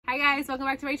Hi guys, welcome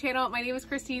back to my channel. My name is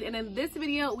Christine, and in this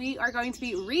video we are going to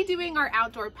be redoing our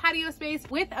outdoor patio space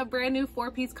with a brand new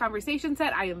 4-piece conversation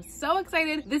set. I am so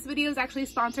excited. This video is actually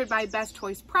sponsored by Best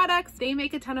Choice Products. They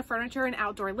make a ton of furniture and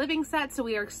outdoor living sets, so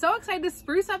we are so excited to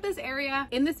spruce up this area.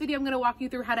 In this video I'm going to walk you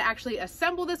through how to actually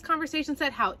assemble this conversation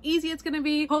set, how easy it's going to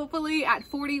be, hopefully at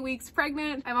 40 weeks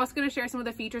pregnant. I'm also going to share some of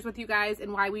the features with you guys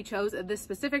and why we chose this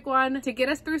specific one to get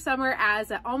us through summer as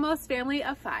an almost family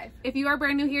of 5. If you are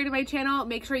brand new here to my channel,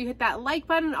 make sure you hit that like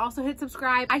button and also hit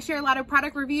subscribe. I share a lot of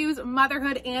product reviews,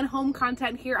 motherhood, and home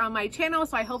content here on my channel,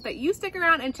 so I hope that you stick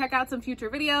around and check out some future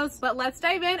videos. But let's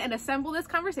dive in and assemble this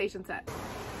conversation set.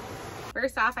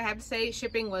 First off, I have to say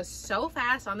shipping was so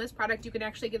fast on this product. You can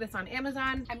actually get this on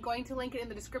Amazon. I'm going to link it in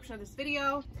the description of this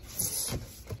video.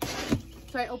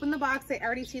 So I opened the box, I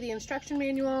already see the instruction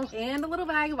manual and a little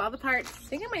bag of all the parts. I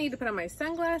think I might need to put on my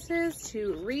sunglasses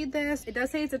to read this. It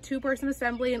does say it's a 2-person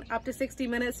assembly in up to 60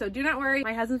 minutes, so do not worry.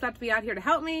 My husband's about to be out here to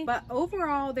help me. But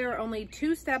overall, there are only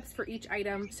 2 steps for each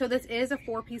item. So this is a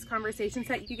 4-piece conversation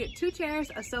set. You get 2 chairs,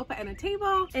 a sofa, and a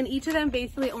table, and each of them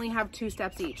basically only have 2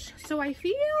 steps each. So I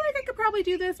feel like I could probably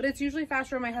do this, but it's usually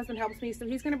faster when my husband helps me, so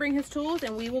he's gonna bring his tools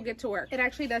and we will get to work. It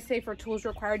actually does say for tools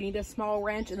required, you need a small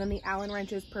wrench, and then the Allen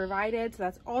wrench is provided. So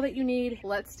that's all that you need.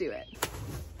 Let's do it.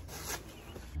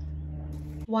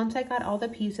 Once I got all the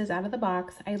pieces out of the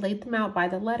box, I laid them out by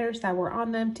the letters that were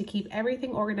on them to keep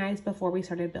everything organized before we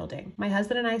started building. My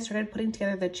husband and I started putting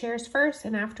together the chairs first,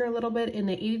 and after a little bit in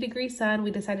the 80-degree sun,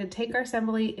 we decided to take our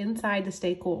assembly inside to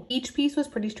stay cool. Each piece was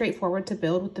pretty straightforward to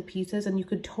build with the pieces, and you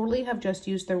could totally have just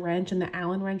used the wrench and the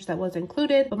Allen wrench that was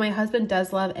included, but my husband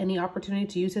does love any opportunity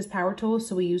to use his power tools,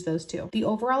 so we use those too. The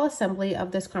overall assembly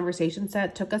of this conversation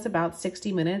set took us about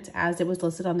 60 minutes as it was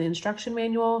listed on the instruction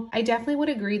manual. I definitely would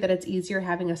agree that it's easier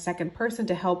having a second person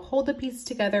to help hold the pieces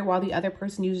together while the other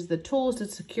person uses the tools to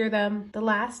secure them. The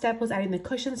last step was adding the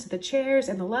cushions to the chairs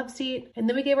and the love seat, and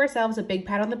then we gave ourselves a big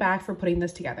pat on the back for putting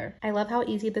this together. I love how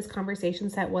easy this conversation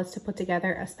set was to put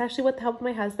together, especially with the help of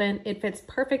my husband. It fits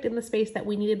perfect in the space that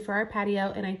we needed for our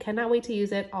patio, and I cannot wait to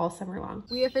use it all summer long.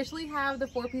 We officially have the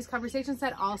 4-piece conversation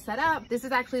set all set up. This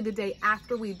is actually the day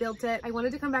after we built it. I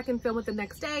wanted to come back and film it the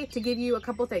next day to give you a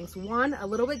couple things. One, a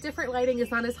little bit different lighting.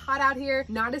 It's not as hot out here,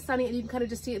 not as sunny, and you can kind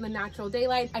of just see it in the natural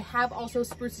daylight. I have also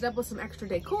spruced it up with some extra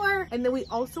decor, and then we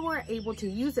also were able to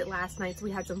use it last night. So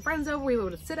we had some friends over, we were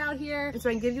able to sit out here, and so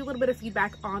I can give you a little bit of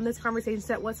feedback on this conversation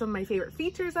set, what some of my favorite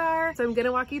features are. So I'm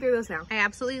gonna walk you through those now. I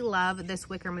absolutely love this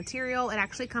wicker material. It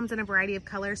actually comes in a variety of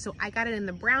colors, so I got it in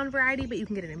the brown variety, but you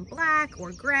can get it in black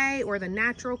or gray or the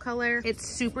natural color. It's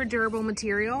super durable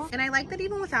material, and I like that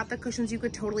even without the cushions you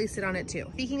could totally sit on it too.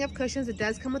 Speaking of cushions, it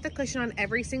does come with a cushion on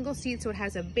every single seat, so it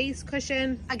has a base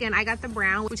cushion. Again, I got the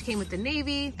brown, which came with the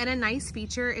navy, and a nice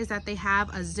feature is that they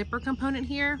have a zipper component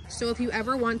here, so if you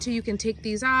ever want to, you can take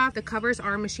these off. The covers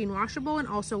are machine washable and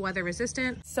also weather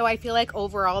resistant, so I feel like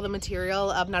overall the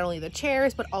material of not only the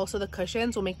chairs but also the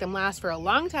cushions will make them last for a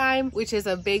long time, which is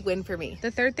a big win for me. The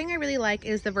third thing I really like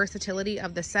is the versatility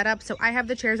of the setup. So I have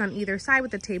the chairs on either side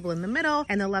with the table in the middle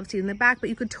and the love seat in the back, but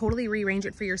you could totally rearrange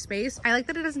it for your space. I like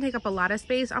that it doesn't take up a lot of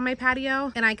space on my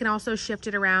patio, and I can also shift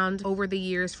it around over the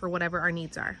years for whatever our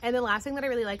needs are. And the last thing that I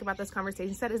really like about this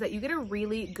conversation set is that you get a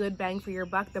really good bang for your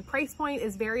buck. The price point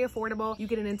is very affordable. You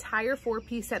get an entire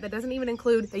 4-piece set that doesn't even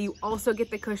include that you also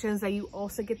get the cushions, that you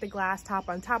also get the glass top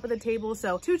on top of the table.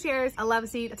 So 2 chairs, a love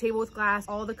seat, a table with glass,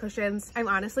 all the cushions. I'm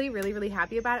honestly really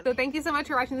happy about it. So thank you so much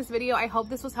for watching this video. I hope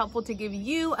this was helpful to give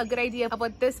you a good idea of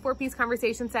what this 4-piece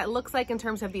conversation set looks like in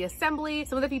terms of the assembly,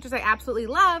 some of the features I absolutely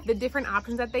love, the different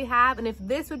options that they have, and if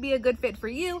this would be a good fit for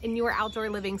you in your outdoor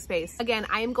living space. Again,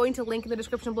 I am going to link in the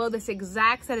description below this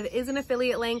exact set. It is an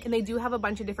affiliate link, and they do have a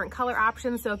bunch of different color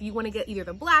options. So if you want to get either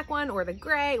the black one or the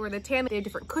gray or the tan, they have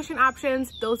different cushion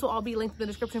options. Those will all be linked in the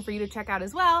description for you to check out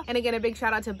as well. And again, a big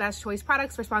shout out to Best Choice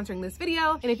Products for sponsoring this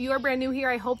video. And if you are brand new here,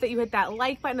 I hope that you hit that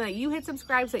like button and that you hit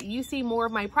subscribe so that you see more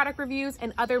of my product reviews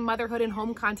and other motherhood and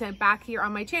home content back here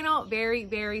on my channel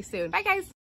very soon. Bye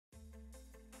guys.